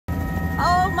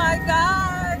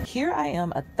God. Here I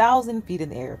am 1,000 feet in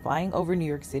the air flying over New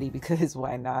York City because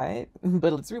why not?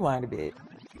 But let's rewind a bit.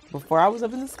 Before I was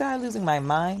up in the sky losing my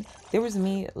mind, there was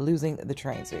me losing the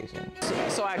train station.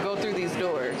 So I go through these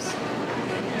doors.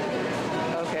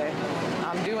 Okay,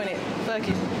 I'm doing it. Fuck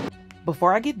it.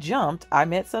 Before I get jumped,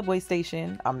 I'm at subway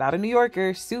station. I'm not a New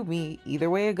Yorker, sue me.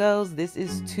 Either way it goes, this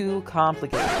is too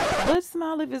complicated. But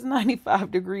smile if it's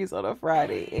 95 degrees on a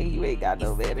Friday and you ain't got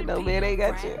no man and no man ain't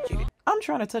got you. I'm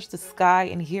trying to touch the sky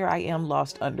and here I am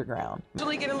lost underground.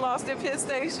 Usually getting lost at Penn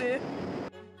Station.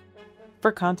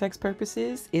 For context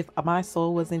purposes, if my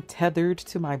soul wasn't tethered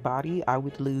to my body, I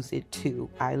would lose it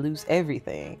too. I lose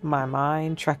everything. My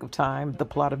mind, track of time, the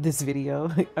plot of this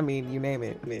video. I mean, you name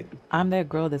it. I'm that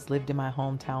girl that's lived in my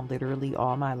hometown literally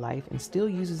all my life and still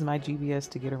uses my GPS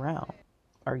to get around.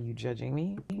 Are you judging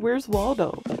me? Where's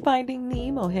Waldo? Finding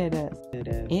Nemo head ass.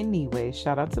 Anyway,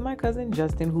 shout out to my cousin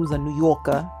Justin, who's a New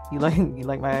Yorker. You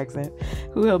like my accent?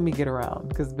 Who helped me get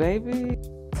around? Cause baby.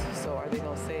 So are they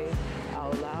gonna say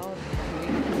out loud?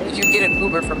 If you get an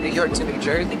Uber from New York to New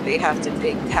Jersey, they have to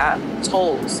have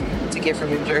tolls to get from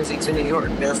New Jersey to New York.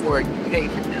 Therefore, you pay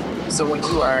for them. So when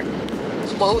you are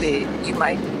quoted, you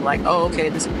might be like, oh, okay,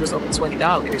 this was over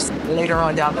 $20. Later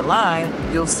on down the line,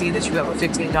 you'll see that you have a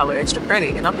 $15 extra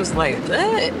credit. And I'm just like,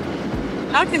 what?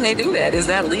 How can they do that? Is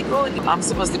that legal? I'm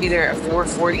supposed to be there at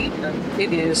 4:40.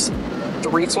 It is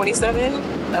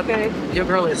 3:27. Okay, your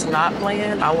girl is not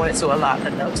playing. I wanted to allot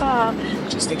enough time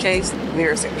just in case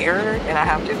there's an error and I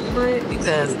have to Uber it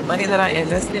because the money that I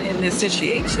invested in this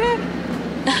situation.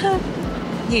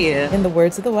 Yeah. In the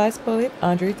words of the wise poet,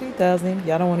 Andre 3000,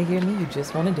 y'all don't want to hear me, you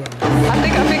just want to dance. I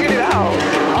think I figured it out.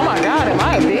 Oh my God, am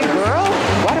I a big girl?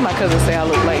 Why did my cousin say I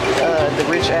look like the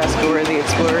rich ass Dora the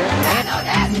Explorer? I know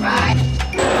that's right.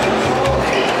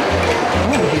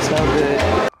 Oh, you smell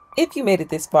good. If you made it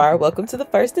this far, welcome to the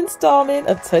first installment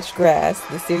of Touch Grass.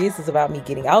 This series is about me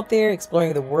getting out there,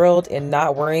 exploring the world, and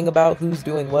not worrying about who's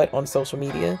doing what on social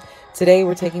media. Today,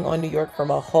 we're taking on New York from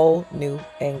a whole new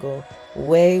angle.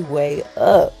 Way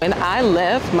up. When I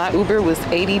left, my Uber was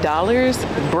 $80.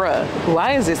 Bruh,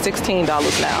 why is it $16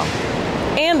 now?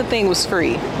 And the thing was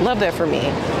free. Love that for me.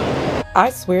 I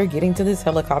swear getting to this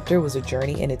helicopter was a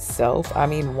journey in itself. I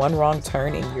mean, one wrong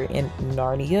turn and you're in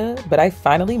Narnia, but I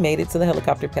finally made it to the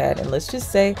helicopter pad and let's just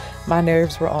say my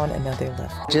nerves were on another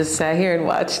level. Just sat here and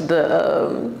watched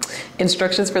the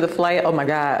instructions for the flight. Oh my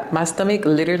God, my stomach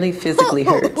literally physically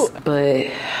hurts, but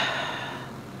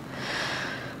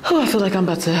I feel like I'm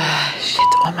about to shit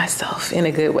on myself in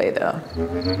a good way though.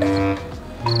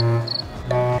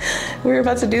 We're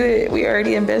about to do it. We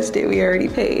already invested. We already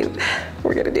paid.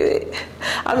 We're gonna do it.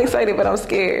 I'm excited, but I'm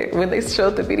scared. When they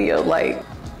showed the video, like,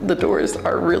 the doors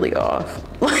are really off.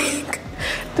 Like,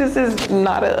 this is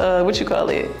not a, what you call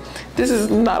it? This is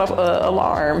not a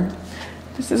alarm.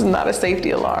 This is not a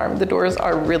safety alarm. The doors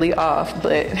are really off,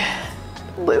 but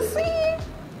let's see.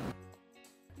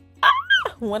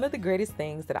 One of the greatest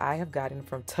things that I have gotten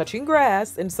from touching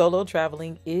grass and solo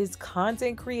traveling is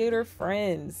content creator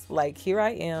friends. Like here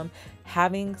I am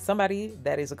having somebody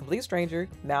that is a complete stranger,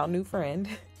 now new friend,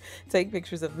 take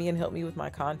pictures of me and help me with my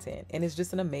content. And it's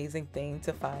just an amazing thing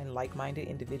to find like-minded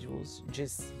individuals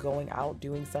just going out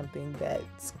doing something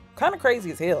that's kind of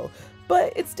crazy as hell,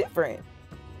 but it's different.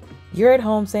 You're at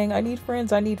home saying, I need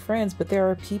friends, but there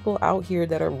are people out here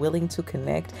that are willing to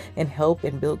connect and help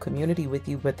and build community with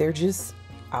you, but they're just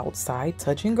outside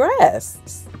touching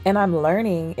grass. And I'm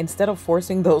learning, instead of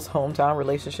forcing those hometown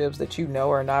relationships that you know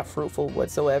are not fruitful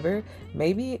whatsoever,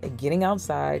 maybe getting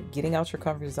outside, getting out your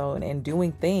comfort zone and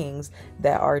doing things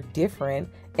that are different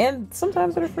and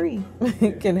sometimes that are free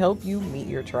can help you meet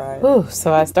your tribe. Ooh,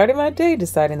 so I started my day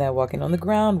deciding that walking on the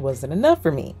ground wasn't enough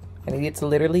for me. I needed to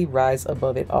literally rise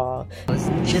above it all.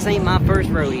 This ain't my first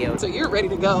rodeo. So you're ready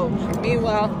to go.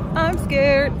 Meanwhile, I'm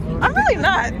scared. I'm really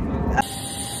not.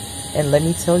 And let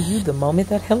me tell you, the moment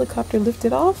that helicopter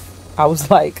lifted off, I was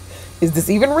like, is this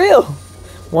even real?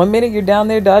 1 minute you're down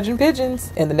there dodging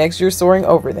pigeons, and the next you're soaring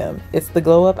over them. It's the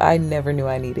glow up I never knew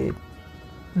I needed.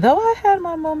 Though I had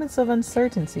my moments of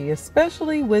uncertainty,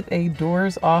 especially with a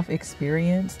doors off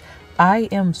experience, I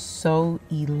am so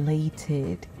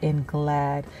elated and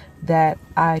glad that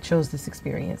I chose this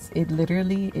experience. It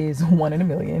literally is 1 in a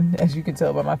million, as you can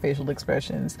tell by my facial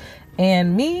expressions.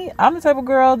 And me, I'm the type of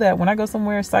girl that when I go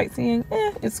somewhere sightseeing,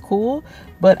 it's cool,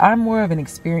 but I'm more of an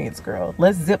experience girl.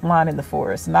 Let's zip line in the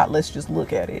forest, not let's just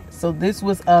look at it. So this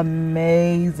was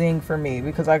amazing for me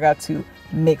because I got to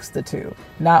mix the two.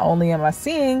 Not only am I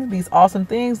seeing these awesome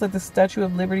things like the Statue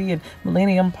of Liberty and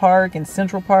Millennium Park and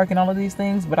Central Park and all of these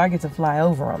things, but I get to fly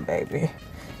over them, baby.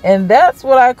 And that's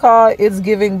what I call it's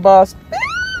giving boss.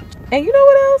 And you know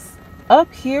what else?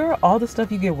 Up here, all the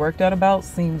stuff you get worked out about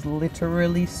seems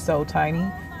literally so tiny.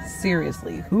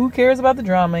 Seriously, who cares about the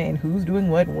drama and who's doing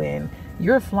what when?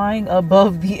 You're flying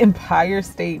above the Empire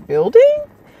State Building?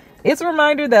 It's a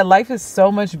reminder that life is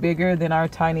so much bigger than our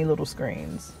tiny little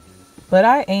screens. But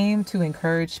I aim to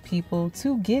encourage people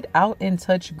to get out and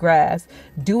touch grass.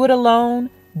 Do it alone,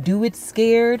 do it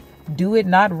scared, do it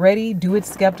not ready, do it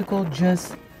skeptical,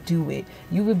 just do it.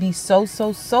 You would be so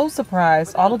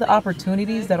surprised all of the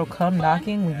opportunities that'll come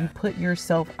knocking when you put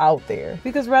yourself out there.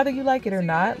 Because whether you like it or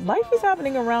not, life is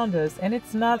happening around us and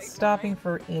it's not stopping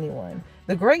for anyone.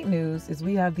 The great news is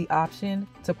we have the option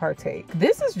to partake.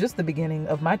 This is just the beginning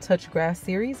of my Touch Grass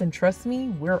series, and trust me,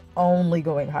 we're only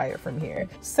going higher from here.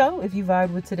 So if you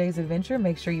vibe with today's adventure,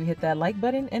 make sure you hit that like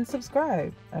button and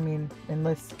subscribe. I mean,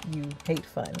 unless you hate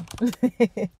fun.